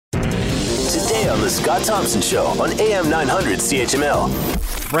Today on The Scott Thompson Show on AM 900 CHML.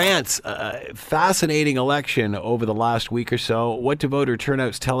 France, fascinating election over the last week or so. What do voter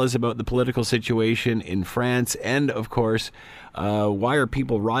turnouts tell us about the political situation in France? And, of course, why are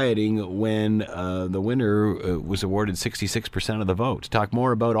people rioting when the winner was awarded 66% of the vote? To talk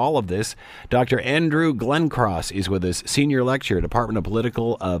more about all of this, Dr. Andrew Glencross is with us, Senior Lecturer, Department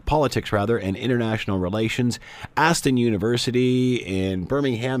of Politics and International Relations, Aston University in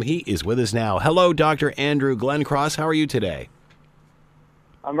Birmingham. He is with us now. Hello, Dr. Andrew Glencross. How are you today?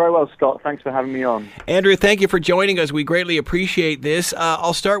 I'm very well, Scott. Thanks for having me on. Andrew, thank you for joining us. We greatly appreciate this.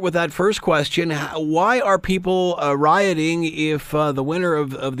 I'll start with that first question. Why are people rioting if the winner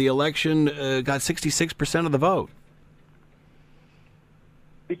of the election got 66% of the vote?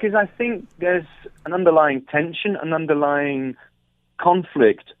 Because I think there's an underlying tension, an underlying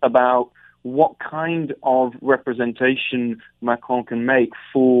conflict about what kind of representation Macron can make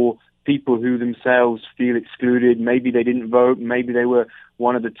for people who themselves feel excluded. Maybe they didn't vote. Maybe they were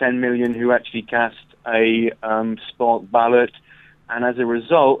one of the 10 million who actually cast a spot ballot. And as a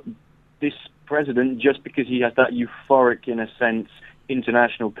result, this president, just because he has that euphoric, in a sense,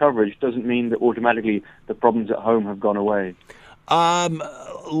 international coverage, doesn't mean that automatically the problems at home have gone away.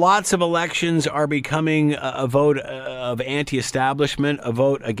 Lots of elections are becoming a vote of anti-establishment, a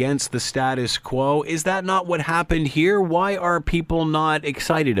vote against the status quo. Is that not what happened here? Why are people not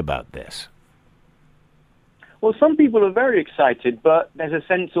excited about this? Well, some people are very excited, but there's a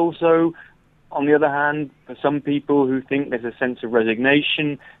sense also, on the other hand, for some people who think there's a sense of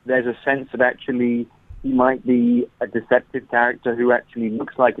resignation, there's a sense that actually he might be a deceptive character who actually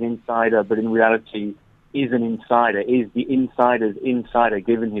looks like an insider, but in reality is an insider, is the insider's insider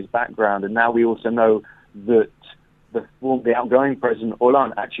given his background. And now we also know that the outgoing President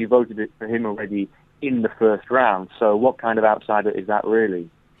Hollande actually voted for him already in the first round. So what kind of outsider is that really?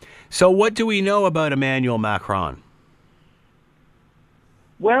 So what do we know about Emmanuel Macron?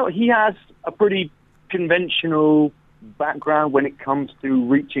 Well, he has a pretty conventional background when it comes to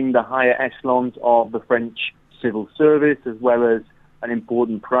reaching the higher echelons of the French civil service, as well as an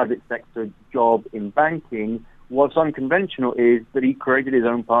important private sector job in banking. What's unconventional is that he created his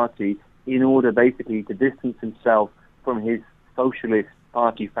own party in order basically to distance himself from his socialist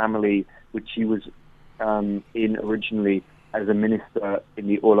party family, which he was in originally as a minister in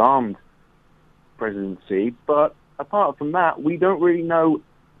the Hollande presidency. But apart from that, we don't really know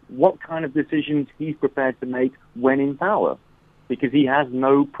what kind of decisions he's prepared to make when in power, because he has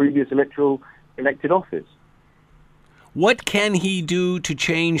no previous elected office. What can he do to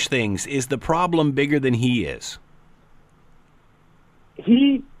change things? Is the problem bigger than he is?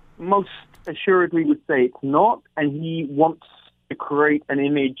 He most assuredly would say it's not, and he wants to create an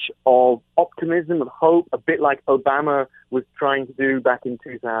image of optimism, of hope, a bit like Obama was trying to do back in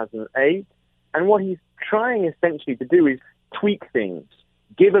 2008. And what he's trying essentially to do is tweak things,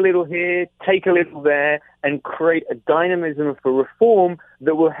 give a little here, take a little there, and create a dynamism for reform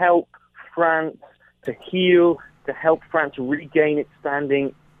that will help France to heal, to help France regain its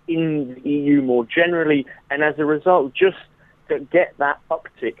standing in the EU more generally, and as a result, just to get that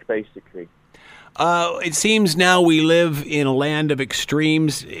uptick, basically. It seems now we live in a land of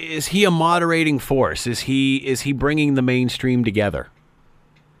extremes. Is he a moderating force? Is he bringing the mainstream together?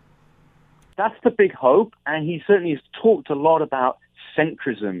 That's the big hope, and he certainly has talked a lot about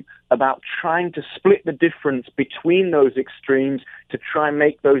centrism, about trying to split the difference between those extremes to try and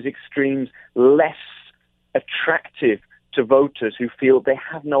make those extremes less attractive to voters who feel they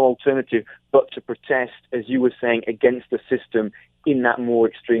have no alternative but to protest, as you were saying, against the system in that more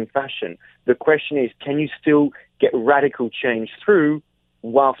extreme fashion. The question is, can you still get radical change through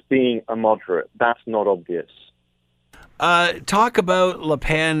whilst being a moderate? That's not obvious. Talk about Le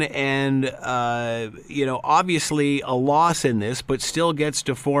Pen and, obviously a loss in this, but still gets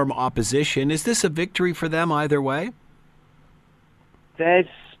to form opposition. Is this a victory for them either way? There's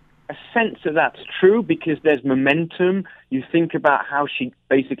a sense that that's true because there's momentum. You think about how she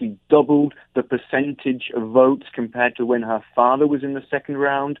basically doubled the percentage of votes compared to when her father was in the second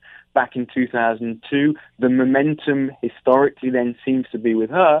round back in 2002. The momentum historically then seems to be with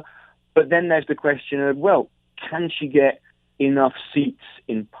her. But then there's the question of, well, can she get enough seats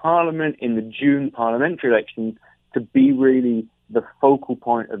in Parliament in the June parliamentary elections to be really the focal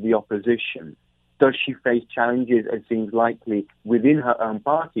point of the opposition? Does she face challenges, as seems likely, within her own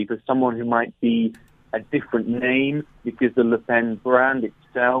party for someone who might be a different name, because the Le Pen brand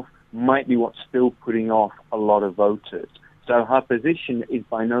itself might be what's still putting off a lot of voters? So her position is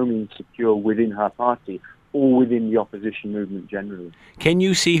by no means secure within her party or within the opposition movement generally. Can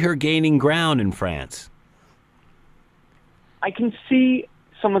you see her gaining ground in France? I can see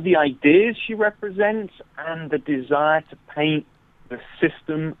some of the ideas she represents and the desire to paint the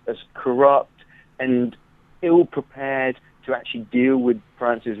system as corrupt and ill-prepared to actually deal with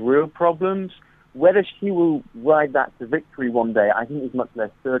France's real problems. Whether she will ride that to victory one day, I think is much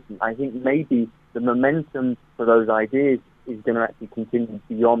less certain. I think maybe the momentum for those ideas is going to actually continue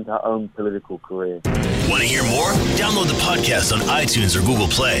beyond her own political career. Want to hear more? Download the podcast on iTunes or Google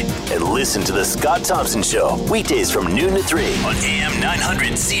Play and listen to The Scott Thompson Show weekdays from noon to 3 on AM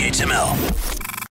 900 CHML.